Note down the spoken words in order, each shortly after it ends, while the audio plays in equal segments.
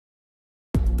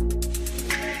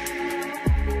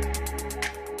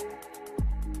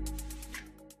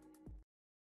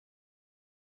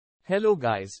Hello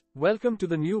guys, welcome to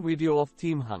the new video of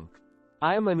Theme Hunk.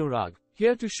 I am Anurag,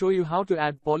 here to show you how to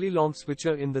add Polylang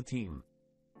switcher in the theme.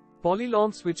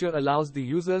 Polylang switcher allows the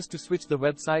users to switch the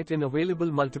website in available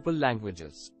multiple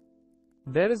languages.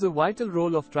 There is a vital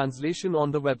role of translation on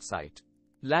the website.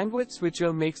 Language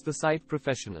switcher makes the site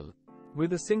professional.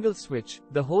 With a single switch,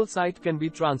 the whole site can be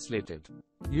translated.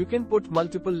 You can put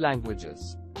multiple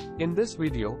languages. In this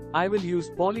video, I will use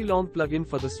Polylang plugin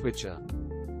for the switcher.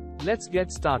 Let's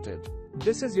get started.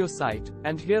 This is your site,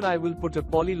 and here I will put a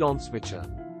Polylang switcher.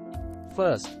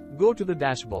 First, go to the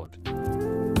dashboard.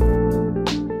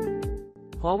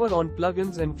 Hover on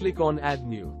plugins and click on add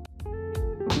new.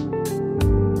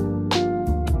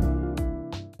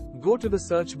 Go to the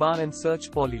search bar and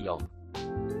search Polylang.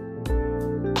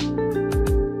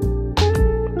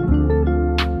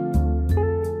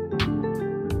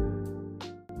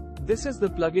 This is the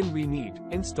plugin we need,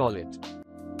 install it.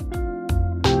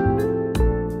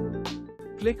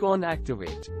 Click on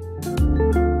Activate.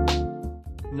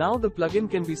 Now the plugin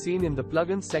can be seen in the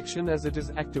plugins section as it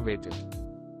is activated.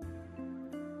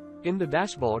 In the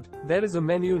dashboard, there is a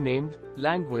menu named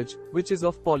Language, which is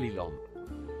of Polylang.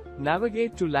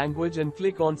 Navigate to Language and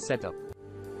click on Setup.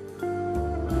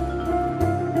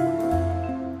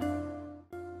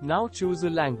 Now choose a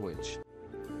language.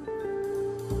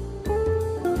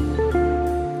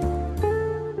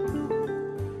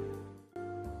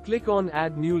 Click on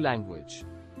Add New Language.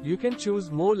 You can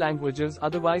choose more languages,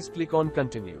 otherwise click on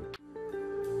Continue.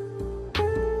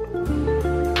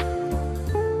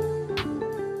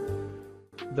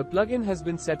 The plugin has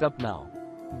been set up now.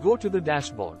 Go to the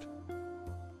dashboard.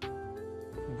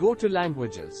 Go to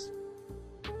Languages.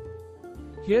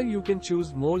 Here you can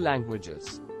choose more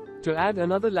languages. To add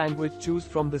another language, choose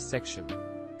from this section.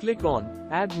 Click on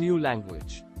Add New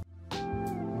Language.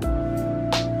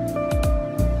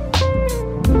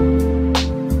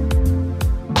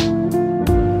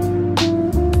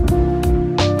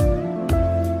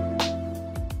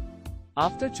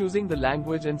 After choosing the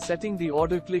language and setting the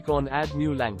order, click on Add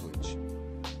New Language.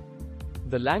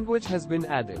 The language has been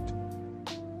added.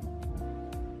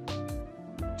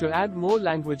 To add more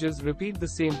languages, repeat the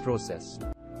same process.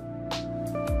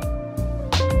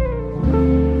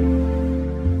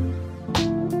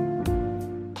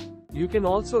 You can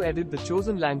also edit the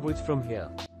chosen language from here.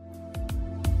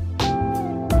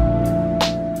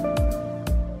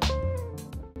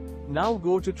 Now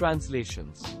go to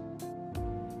Translations.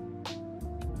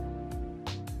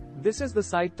 This is the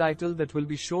site title that will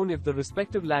be shown if the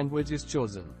respective language is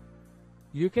chosen.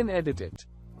 You can edit it.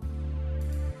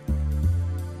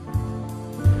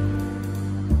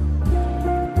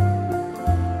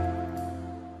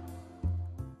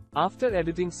 After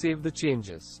editing, save the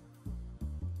changes.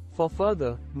 For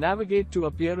further, navigate to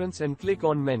Appearance and click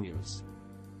on Menus.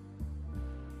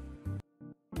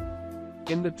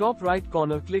 In the top right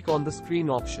corner, click on the Screen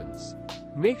Options.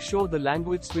 Make sure the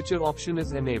Language Switcher option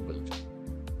is enabled.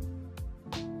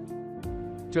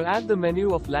 To add the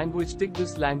menu of language, tick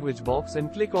this language box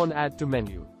and click on Add to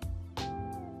Menu.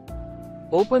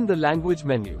 Open the language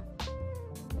menu.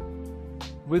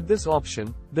 With this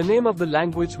option, the name of the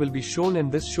language will be shown, and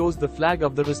this shows the flag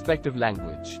of the respective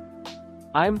language.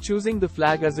 I am choosing the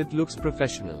flag as it looks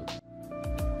professional.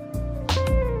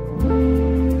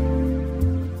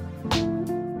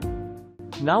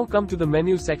 Now come to the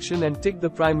menu section and tick the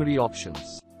primary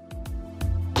options.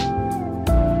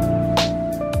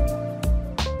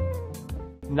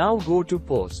 Now go to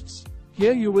Posts.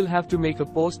 Here you will have to make a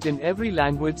post in every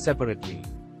language separately.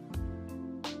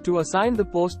 To assign the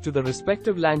post to the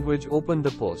respective language, open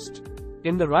the post.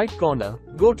 In the right corner,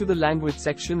 go to the language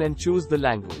section and choose the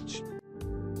language.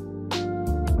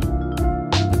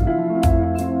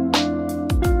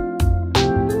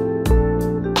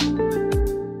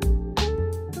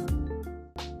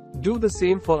 Do the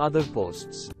same for other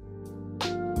posts.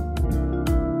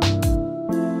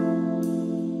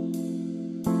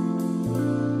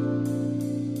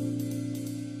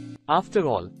 After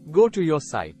all, go to your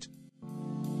site.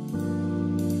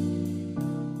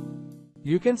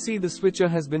 You can see the switcher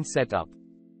has been set up.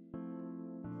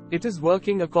 It is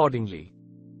working accordingly.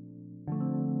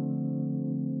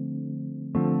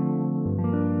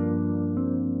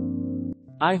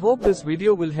 I hope this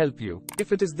video will help you.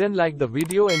 If it is, then like the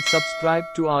video and subscribe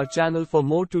to our channel for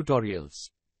more tutorials.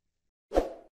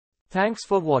 Thanks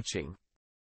for watching.